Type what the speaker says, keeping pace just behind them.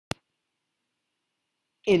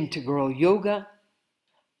Integral Yoga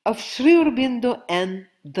of Sri Aurobindo and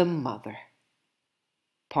the Mother.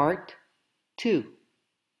 Part 2.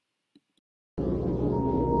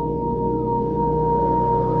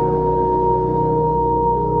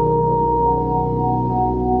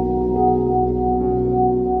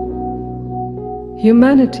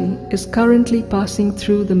 Humanity is currently passing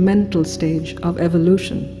through the mental stage of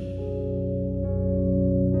evolution.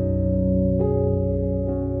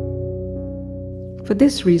 For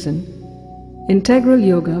this reason, integral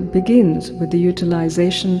yoga begins with the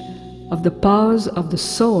utilization of the powers of the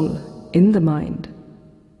soul in the mind.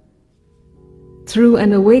 Through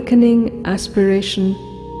an awakening aspiration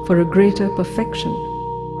for a greater perfection,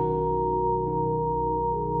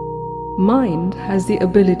 mind has the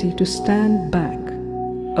ability to stand back,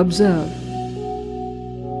 observe,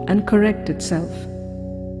 and correct itself.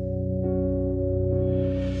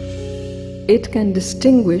 It can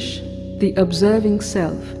distinguish the observing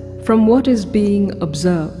self from what is being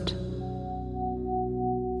observed.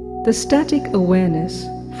 The static awareness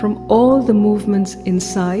from all the movements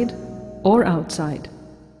inside or outside.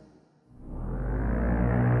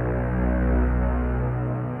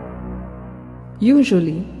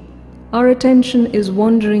 Usually, our attention is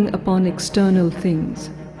wandering upon external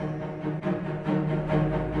things.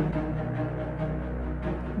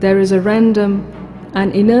 There is a random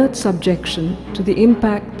and inert subjection to the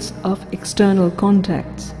impacts of external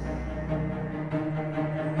contacts.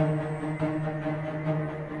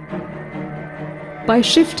 By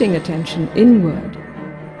shifting attention inward,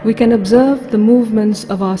 we can observe the movements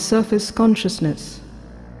of our surface consciousness.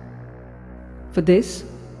 For this,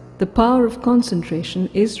 the power of concentration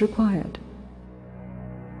is required.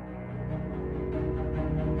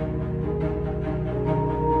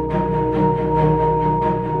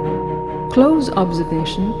 Close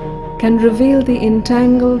observation can reveal the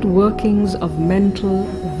entangled workings of mental,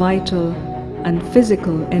 vital, and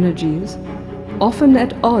physical energies, often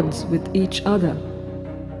at odds with each other.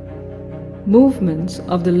 Movements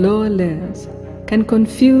of the lower layers can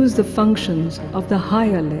confuse the functions of the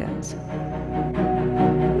higher layers.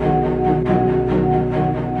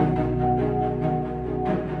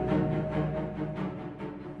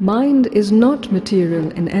 Mind is not material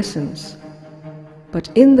in essence, but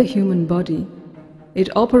in the human body,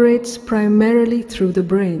 it operates primarily through the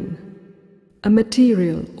brain, a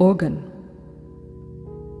material organ.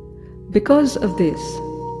 Because of this,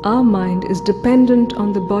 our mind is dependent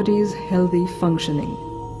on the body's healthy functioning.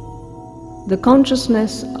 The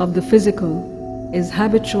consciousness of the physical is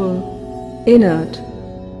habitual, inert,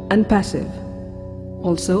 and passive.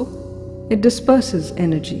 Also, it disperses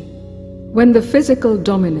energy. When the physical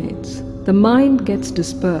dominates, the mind gets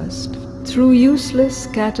dispersed through useless,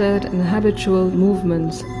 scattered, and habitual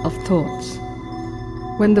movements of thoughts.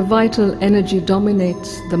 When the vital energy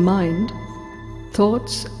dominates the mind,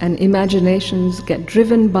 thoughts and imaginations get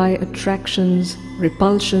driven by attractions,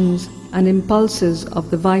 repulsions, and impulses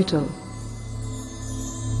of the vital.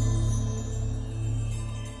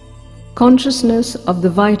 Consciousness of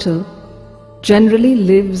the vital generally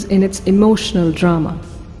lives in its emotional drama.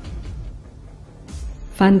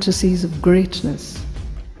 Fantasies of greatness,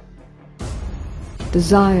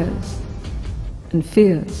 desires, and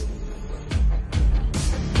fears.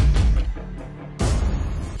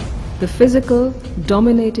 The physical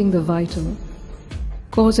dominating the vital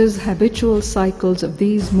causes habitual cycles of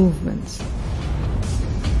these movements.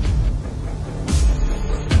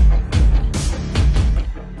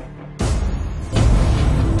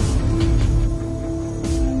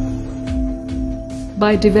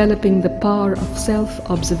 By developing the power of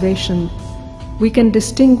self-observation, we can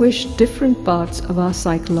distinguish different parts of our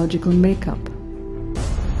psychological makeup.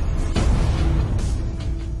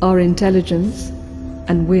 Our intelligence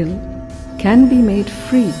and will can be made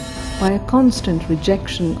free by a constant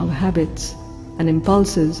rejection of habits and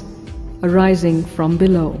impulses arising from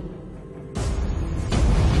below.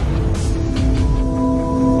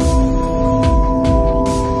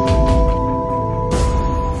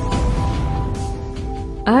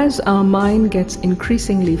 As our mind gets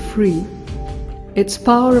increasingly free, its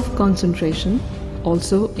power of concentration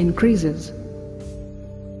also increases.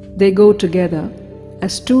 They go together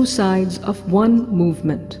as two sides of one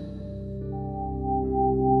movement.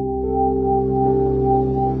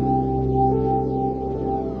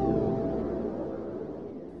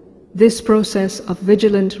 This process of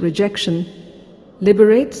vigilant rejection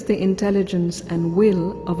liberates the intelligence and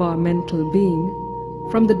will of our mental being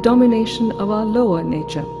from the domination of our lower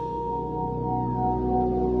nature.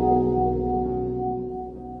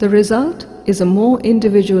 The result is a more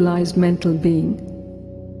individualized mental being,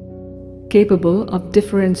 capable of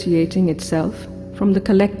differentiating itself from the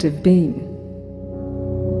collective being.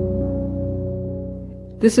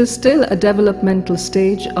 This is still a developmental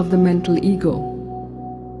stage of the mental ego,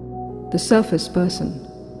 the surface person.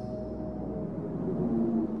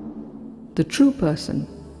 The true person,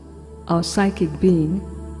 our psychic being,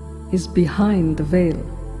 is behind the veil.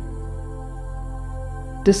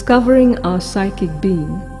 Discovering our psychic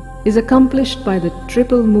being is accomplished by the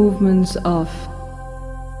triple movements of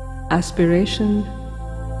aspiration,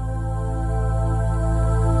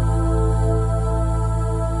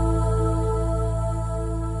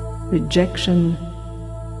 rejection,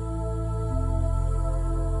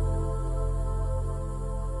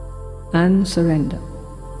 and surrender.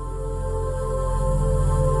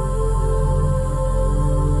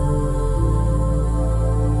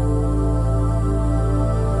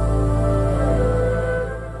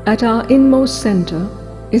 At our inmost center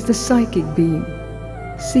is the psychic being,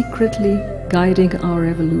 secretly guiding our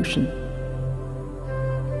evolution,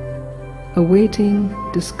 awaiting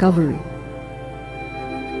discovery.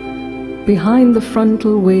 Behind the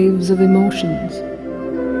frontal waves of emotions,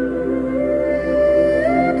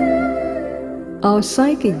 our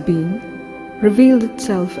psychic being revealed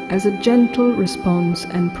itself as a gentle response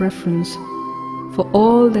and preference for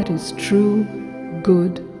all that is true,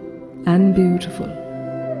 good, and beautiful.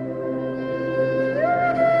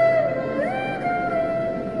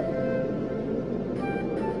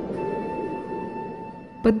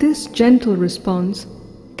 But this gentle response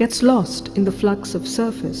gets lost in the flux of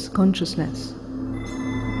surface consciousness.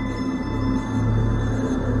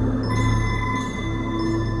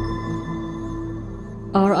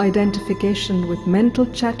 Our identification with mental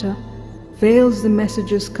chatter veils the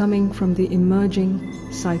messages coming from the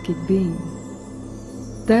emerging psychic being.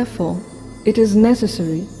 Therefore, it is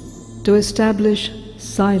necessary to establish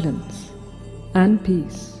silence and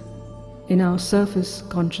peace in our surface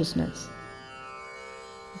consciousness.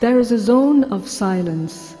 There is a zone of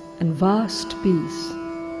silence and vast peace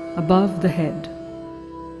above the head.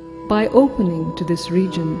 By opening to this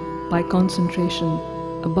region by concentration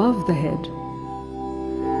above the head,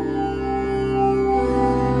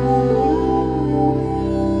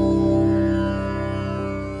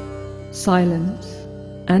 silence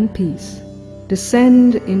and peace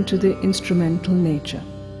descend into the instrumental nature.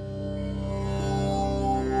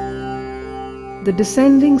 The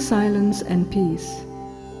descending silence and peace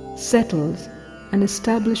settles and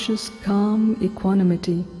establishes calm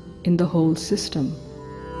equanimity in the whole system.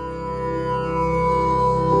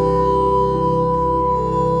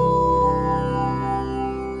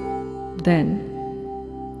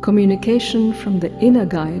 Then, communication from the inner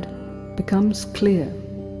guide becomes clear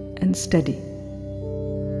and steady.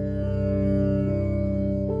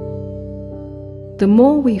 The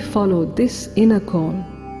more we follow this inner call,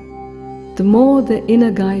 the more the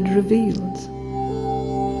inner guide reveals.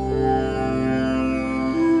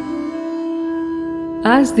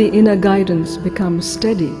 As the inner guidance becomes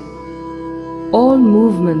steady, all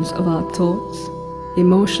movements of our thoughts,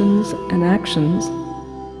 emotions, and actions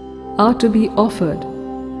are to be offered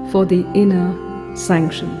for the inner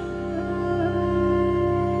sanction.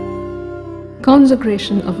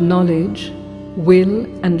 Consecration of knowledge, will,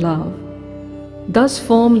 and love thus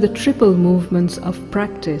form the triple movements of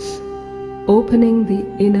practice, opening the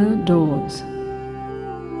inner doors.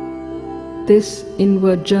 This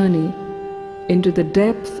inward journey into the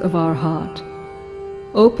depth of our heart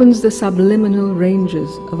opens the subliminal ranges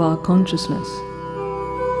of our consciousness.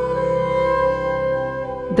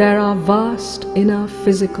 There are vast inner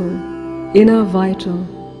physical, inner vital,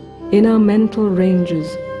 inner mental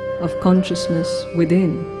ranges of consciousness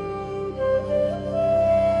within.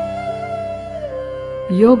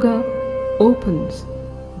 Yoga opens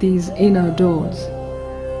these inner doors.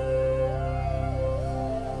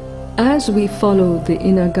 As we follow the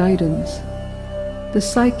inner guidance, the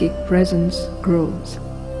psychic presence grows,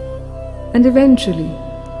 and eventually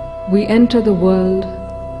we enter the world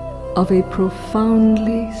of a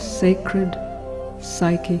profoundly sacred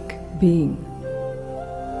psychic being.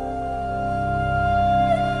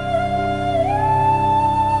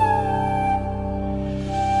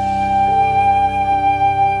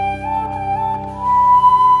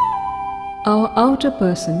 Our outer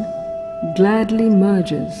person gladly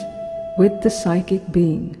merges with the psychic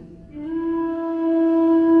being.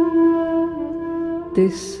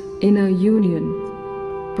 This inner union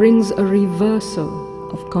brings a reversal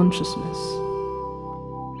of consciousness.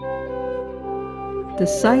 The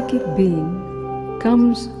psychic being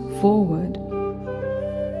comes forward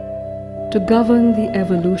to govern the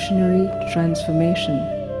evolutionary transformation.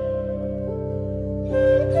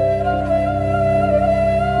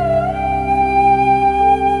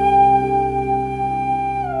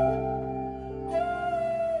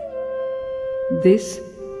 This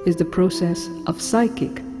is the process of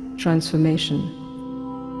psychic transformation,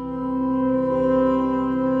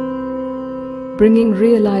 bringing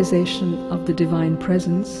realization of the divine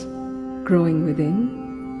presence growing within,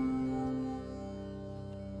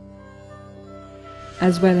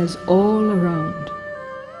 as well as all around.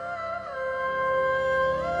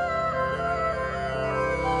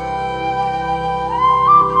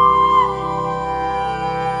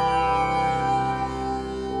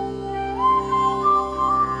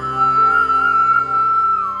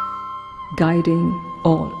 Guiding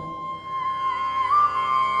all.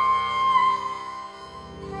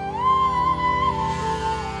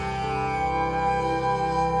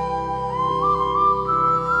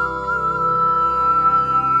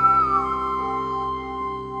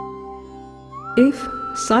 If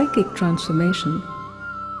psychic transformation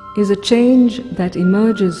is a change that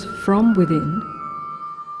emerges from within,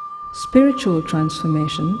 spiritual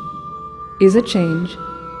transformation is a change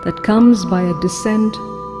that comes by a descent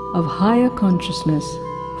of higher consciousness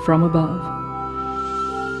from above.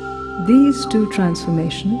 These two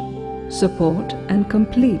transformations support and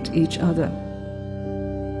complete each other.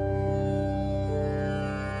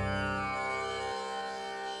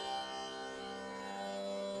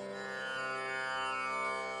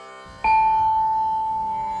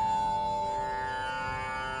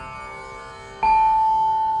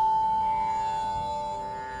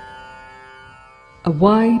 A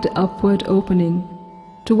wide upward opening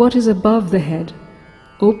to what is above the head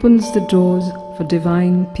opens the doors for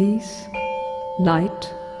divine peace,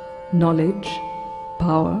 light, knowledge,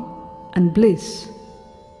 power, and bliss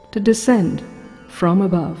to descend from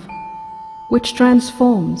above, which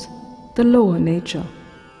transforms the lower nature.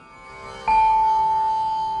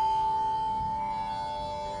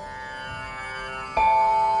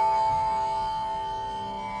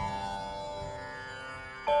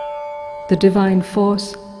 The divine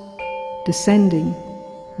force, descending,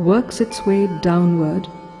 works its way downward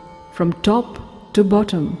from top to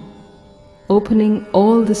bottom, opening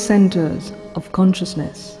all the centers of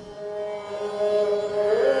consciousness.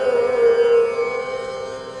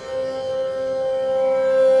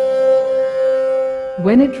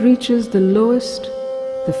 When it reaches the lowest,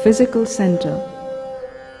 the physical center,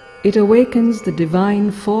 it awakens the divine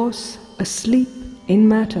force asleep in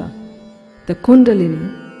matter, the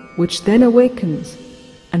Kundalini, which then awakens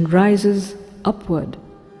and rises upward.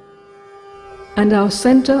 And our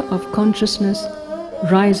center of consciousness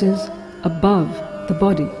rises above the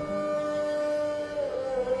body.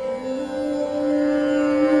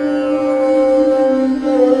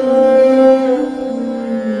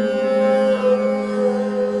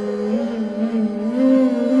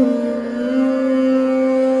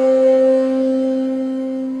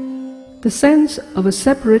 The sense of a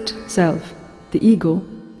separate self, the ego,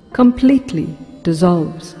 completely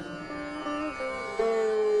dissolves.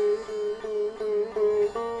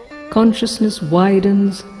 Consciousness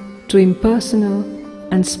widens to impersonal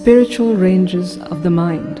and spiritual ranges of the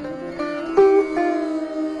mind.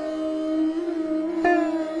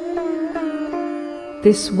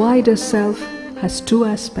 This wider self has two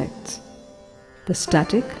aspects, the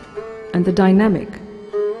static and the dynamic.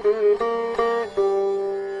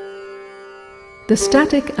 The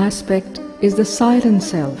static aspect is the silent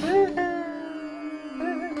self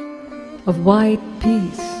of wide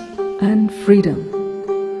peace and freedom.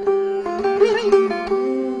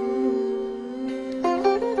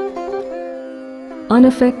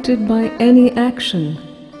 Unaffected by any action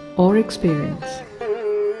or experience.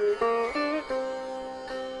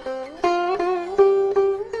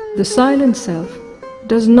 The silent self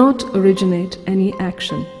does not originate any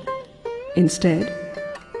action. Instead,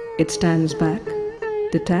 it stands back,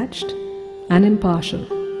 detached and impartial.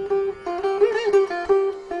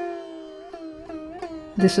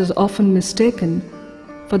 This is often mistaken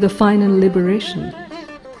for the final liberation,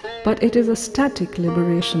 but it is a static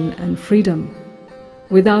liberation and freedom,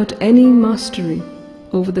 without any mastery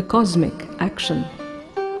over the cosmic action.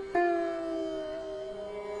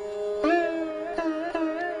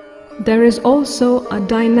 There is also a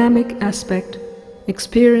dynamic aspect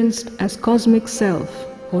experienced as cosmic self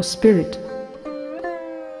or spirit,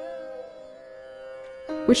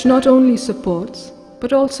 which not only supports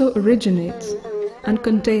but also originates and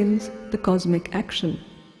contains the cosmic action.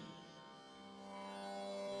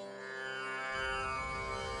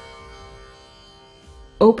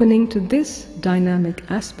 Opening to this dynamic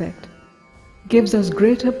aspect gives us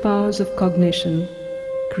greater powers of cognition,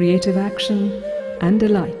 creative action, and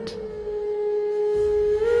delight.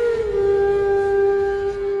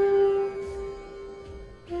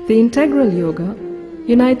 The integral yoga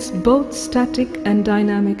unites both static and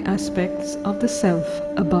dynamic aspects of the self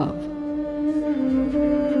above.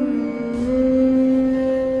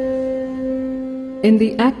 In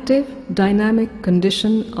the active, dynamic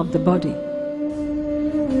condition of the body,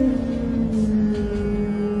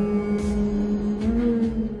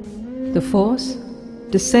 the force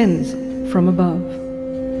descends from above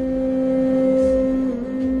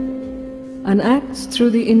and acts through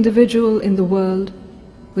the individual in the world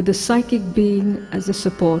with the psychic being as a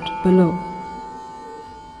support below.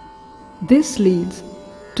 This leads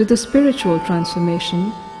to the spiritual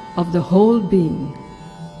transformation of the whole being.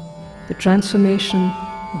 The transformation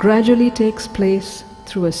gradually takes place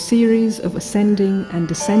through a series of ascending and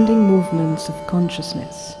descending movements of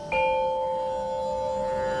consciousness.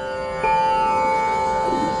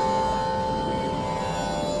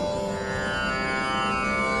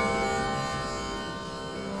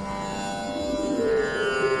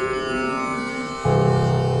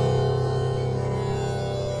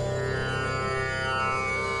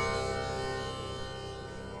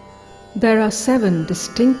 There are 7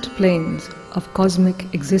 distinct planes of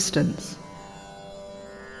cosmic existence.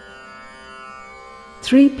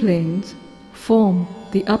 3 planes form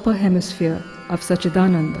the upper hemisphere of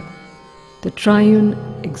Satchidananda, the triune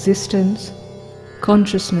existence,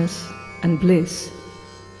 consciousness and bliss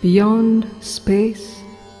beyond space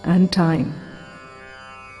and time.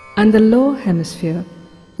 And the lower hemisphere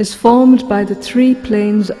is formed by the 3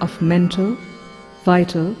 planes of mental,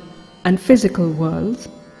 vital and physical worlds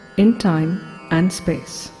in time and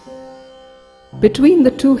space. Between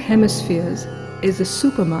the 2 hemispheres is a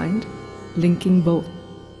Supramind linking both.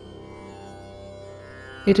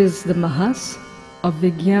 It is the Mahas of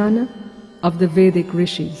Vijnana of the Vedic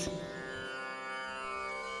rishis.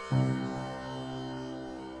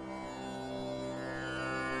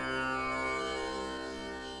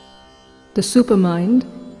 The Supramind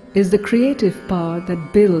is the creative power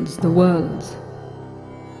that builds the worlds.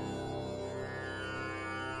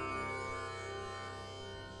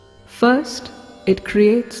 First, it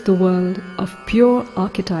creates the world of pure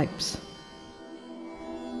archetypes.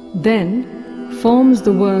 Then, forms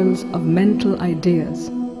the worlds of mental ideas.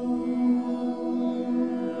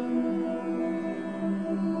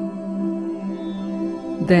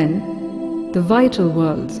 Then, the vital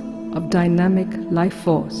worlds of dynamic life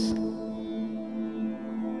force.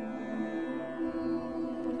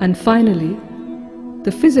 And finally,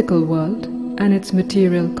 the physical world and its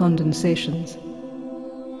material condensations.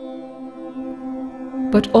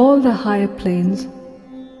 But all the higher planes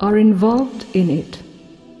are involved in it.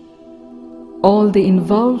 All the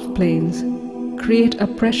involved planes create a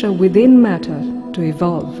pressure within matter to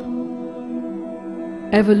evolve.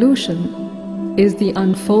 Evolution is the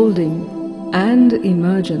unfolding and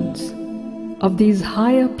emergence of these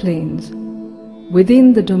higher planes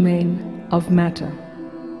within the domain of matter.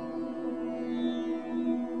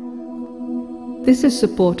 This is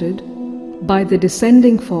supported by the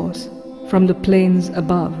descending force from the planes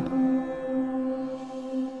above.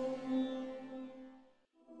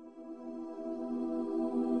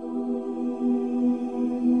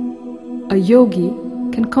 A yogi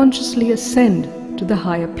can consciously ascend to the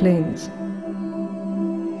higher planes.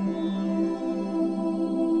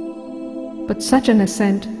 But such an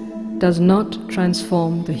ascent does not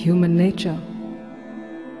transform the human nature.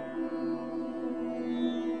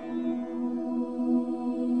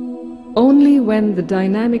 Only when the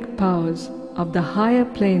dynamic powers of the higher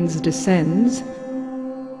planes descends,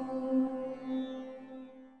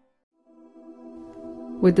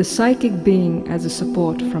 with the psychic being as a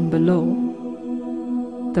support from below,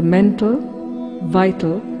 the mental,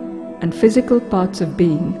 vital and physical parts of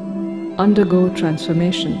being undergo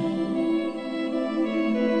transformation.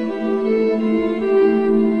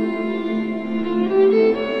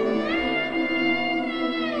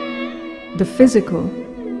 The physical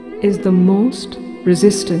is the most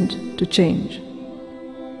resistant to change.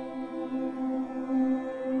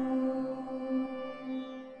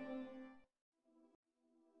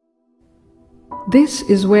 This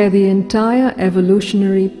is where the entire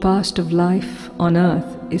evolutionary past of life on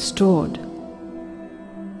Earth is stored,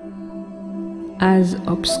 as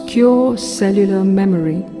obscure cellular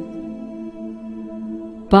memory,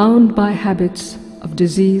 bound by habits of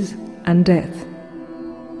disease and death.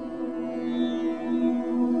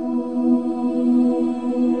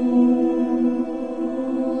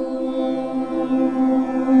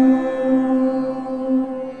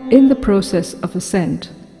 In the process of ascent,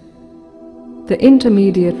 the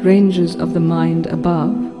intermediate ranges of the mind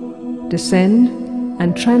above descend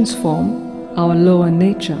and transform our lower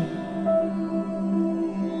nature.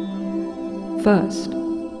 First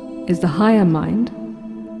is the higher mind,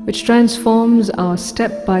 which transforms our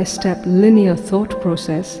step-by-step linear thought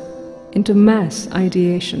process into mass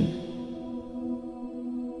ideation.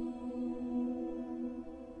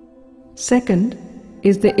 Second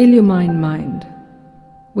is the Illumine mind,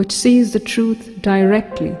 which sees the truth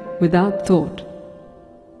directly without thought.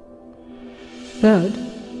 Third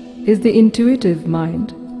is the intuitive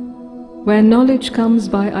mind, where knowledge comes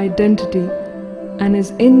by identity and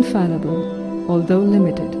is infallible, although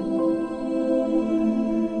limited.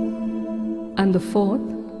 And the fourth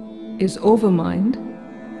is Overmind,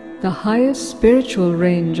 the highest spiritual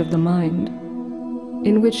range of the mind,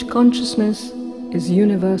 in which consciousness is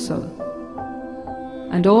universal,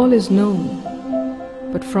 and all is known,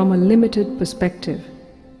 but from a limited perspective.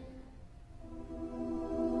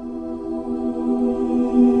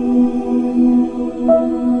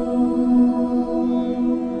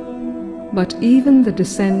 But even the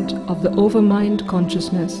descent of the Overmind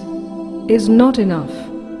consciousness is not enough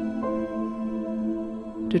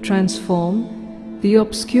to transform the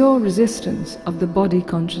obscure resistance of the body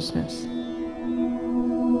consciousness.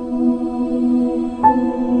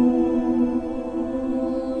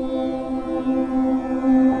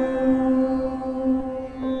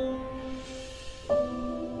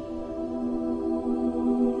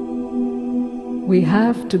 We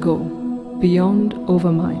have to go beyond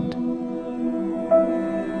Overmind.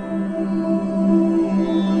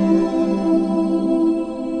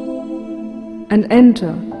 And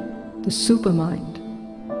enter the Supramind,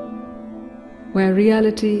 where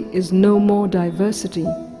reality is no more diversity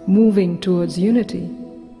moving towards unity,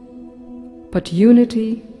 but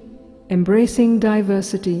unity embracing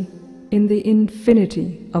diversity in the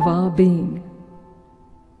infinity of our being.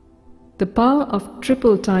 The power of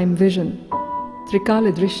triple time vision,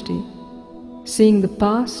 Trikala Drishti, seeing the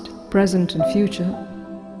past, present and future,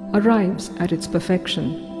 arrives at its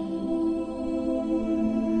perfection.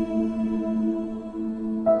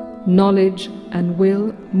 Knowledge and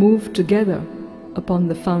will move together upon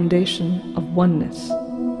the foundation of oneness.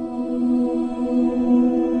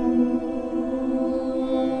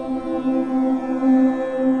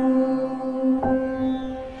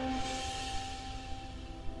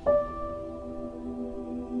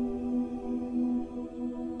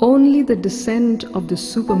 Only the descent of the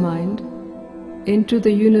Supermind into the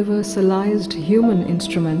universalized human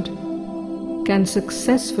instrument can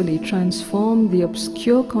successfully transform the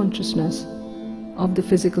obscure consciousness of the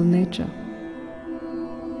physical nature.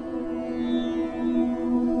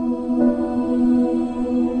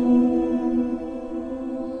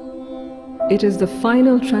 It is the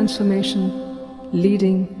final transformation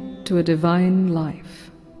leading to a divine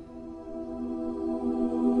life.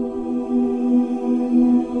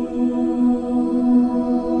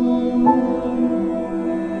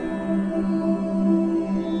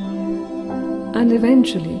 And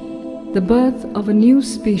eventually, the birth of a new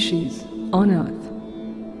species on Earth.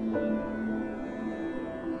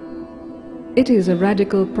 It is a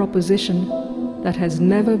radical proposition that has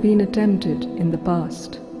never been attempted in the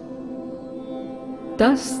past.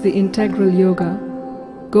 Thus, the integral yoga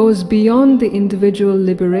goes beyond the individual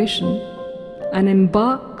liberation and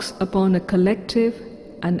embarks upon a collective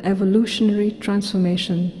and evolutionary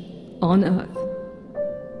transformation on Earth.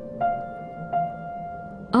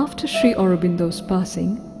 After Sri Aurobindo's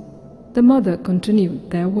passing, the mother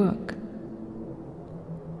continued their work.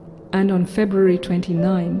 And on February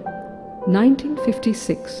 29,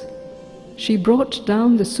 1956, she brought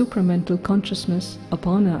down the supramental consciousness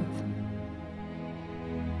upon Earth.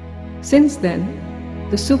 Since then,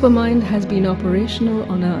 the Supermind has been operational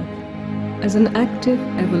on Earth as an active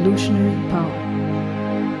evolutionary power.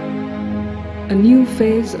 A new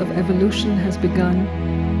phase of evolution has begun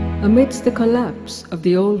amidst the collapse of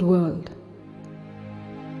the old world.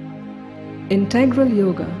 Integral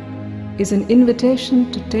yoga is an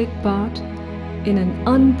invitation to take part in an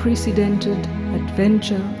unprecedented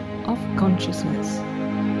adventure of consciousness.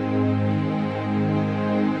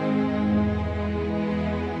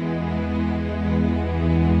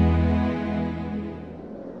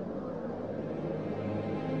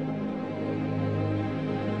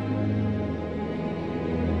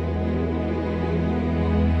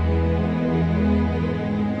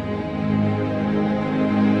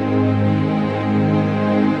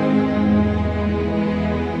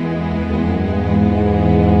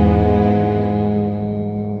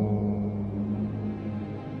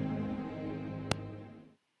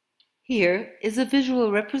 Here is a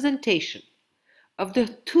visual representation of the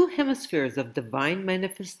two hemispheres of divine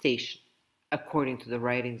manifestation, according to the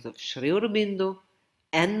writings of Sri Aurobindo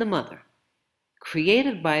and the Mother,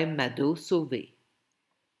 created by Mado Sauvé,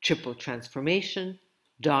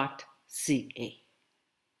 tripletransformation.ca.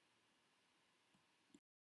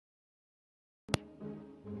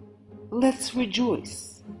 let's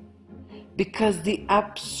rejoice, because the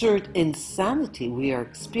absurd insanity we are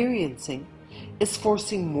experiencing is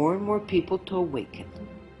forcing more and more people to awaken.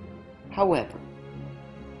 However,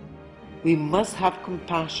 we must have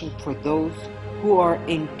compassion for those who are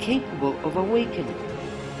incapable of awakening,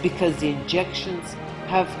 because the injections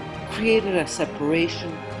have created a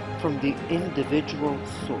separation from the individual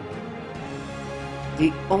soul.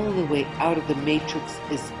 The only way out of the matrix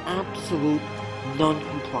is absolute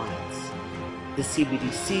non-compliance. The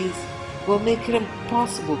CBDCs will make it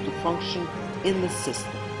impossible to function in the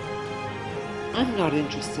system. I'm not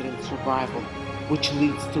interested in survival, which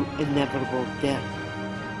leads to inevitable death.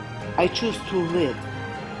 I choose to live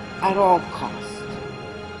at all costs.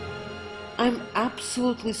 I'm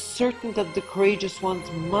absolutely certain that the courageous ones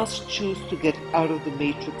must choose to get out of the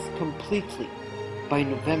matrix completely by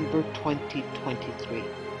November 2023.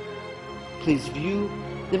 Please view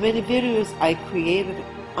the many videos I created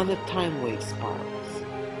on the time wave spirals.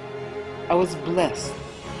 I was blessed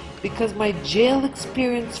because my jail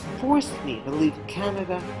experience forced me to leave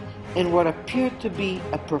Canada in what appeared to be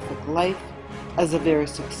a perfect life as a very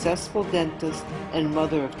successful dentist and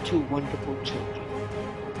mother of 2 wonderful children.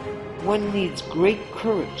 One needs great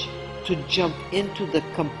courage to jump into the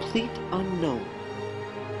complete unknown,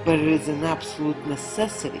 but it is an absolute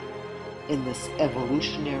necessity in this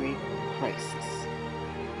evolutionary crisis.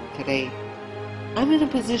 Today, I'm in a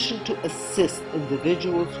position to assist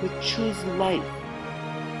individuals who choose life.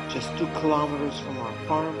 Just 2 kilometers from our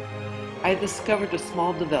farm, I discovered a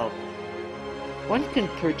small development. One can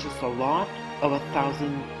purchase a lot of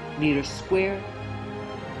 1,000 meters square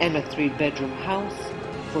and a 3-bedroom house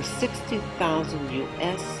for $60,000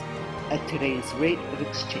 US at today's rate of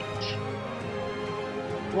exchange.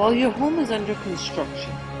 While your home is under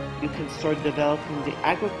construction, you can start developing the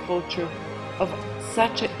agriculture of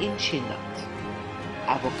Sacha Inchi nut,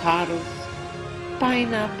 avocados,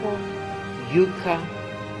 pineapple, yucca,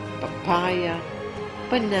 papaya,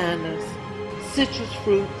 bananas, citrus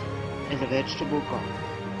fruit, and a vegetable garden.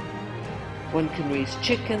 One can raise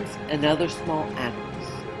chickens and other small animals.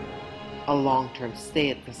 A long-term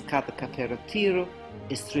stay at Cascada Cafe Retiro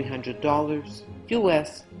is $300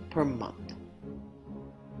 US per month.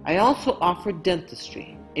 I also offer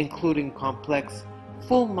dentistry, including complex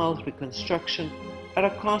full mouth reconstruction at a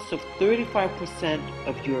cost of 35%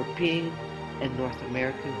 of European and North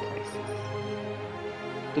American prices.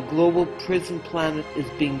 The global prison planet is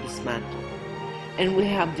being dismantled, and we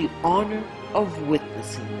have the honor of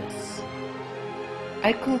witnessing this.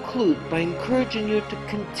 I conclude by encouraging you to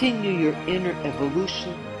continue your inner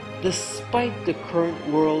evolution despite the current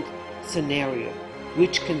world scenario,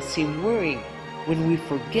 which can seem worrying when we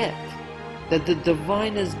forget that the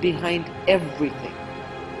divine is behind everything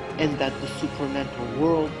and that the supramental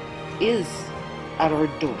world is at our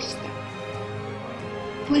doorstep.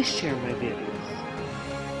 Please share my videos.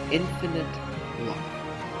 Infinite love.